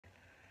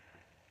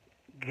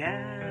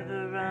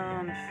Gather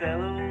round,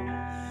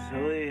 fellows,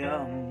 so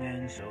young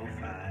and so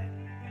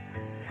fine.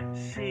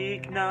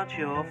 Seek not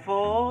your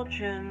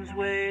fortunes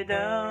way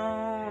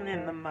down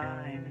in the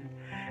mine.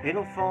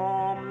 It'll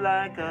form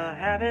like a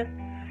habit,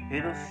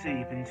 it'll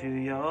seep into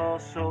your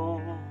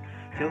soul,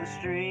 till the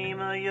stream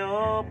of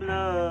your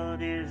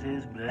blood is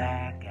as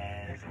black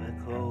as the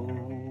coal.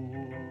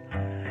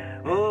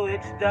 Oh,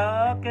 it's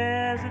dark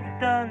as a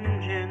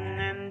dungeon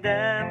and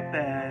damp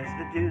as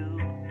the dew.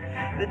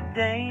 The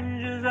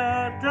dangers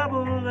are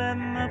double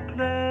and the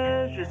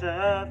pleasures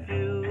are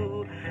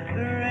few.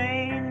 The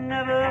rain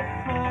never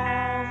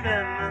falls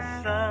and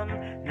the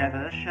sun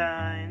never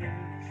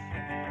shines.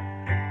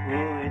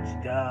 Oh, it's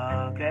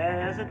dark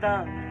as a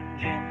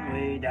dungeon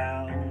way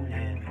down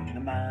in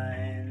the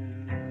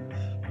mines.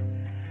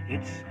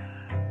 It's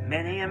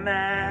many a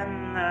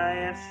man I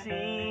have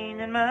seen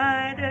in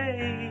my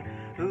day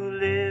who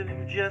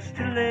lived just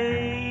to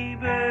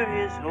labor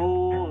his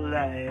whole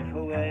life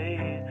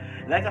away,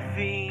 like a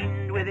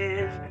fiend with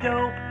his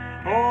dope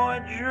or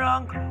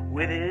drunk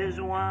with his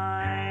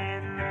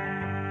wine.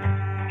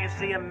 You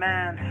see, a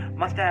man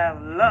must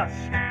have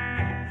lust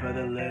for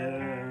the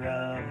lure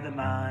of the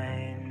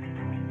mines.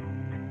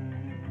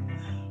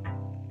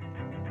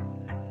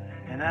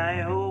 And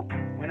I hope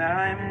when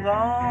I'm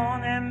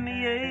gone and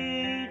the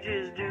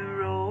ages do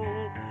roll,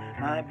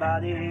 my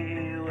body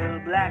will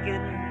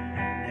blacken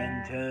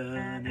and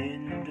turn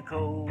into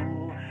coal.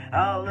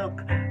 I'll look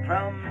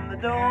from the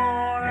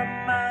door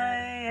of my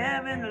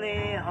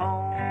heavenly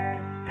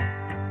home.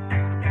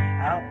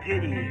 I'll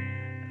pity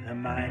the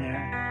miner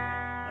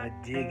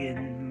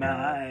a-digging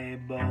my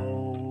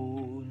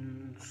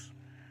bones.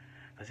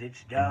 'Cause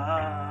it's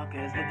dark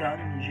as the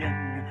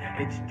dungeon,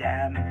 it's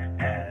damp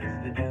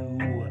as the dew.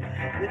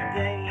 The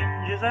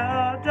dangers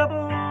are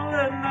double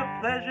and the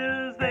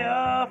pleasures they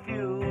are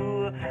few.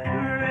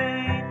 The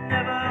rain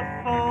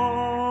never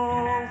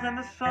falls and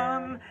the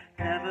sun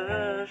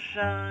never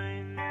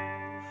shines.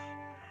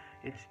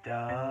 It's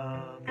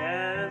dark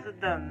as a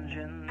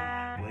dungeon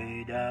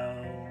way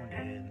down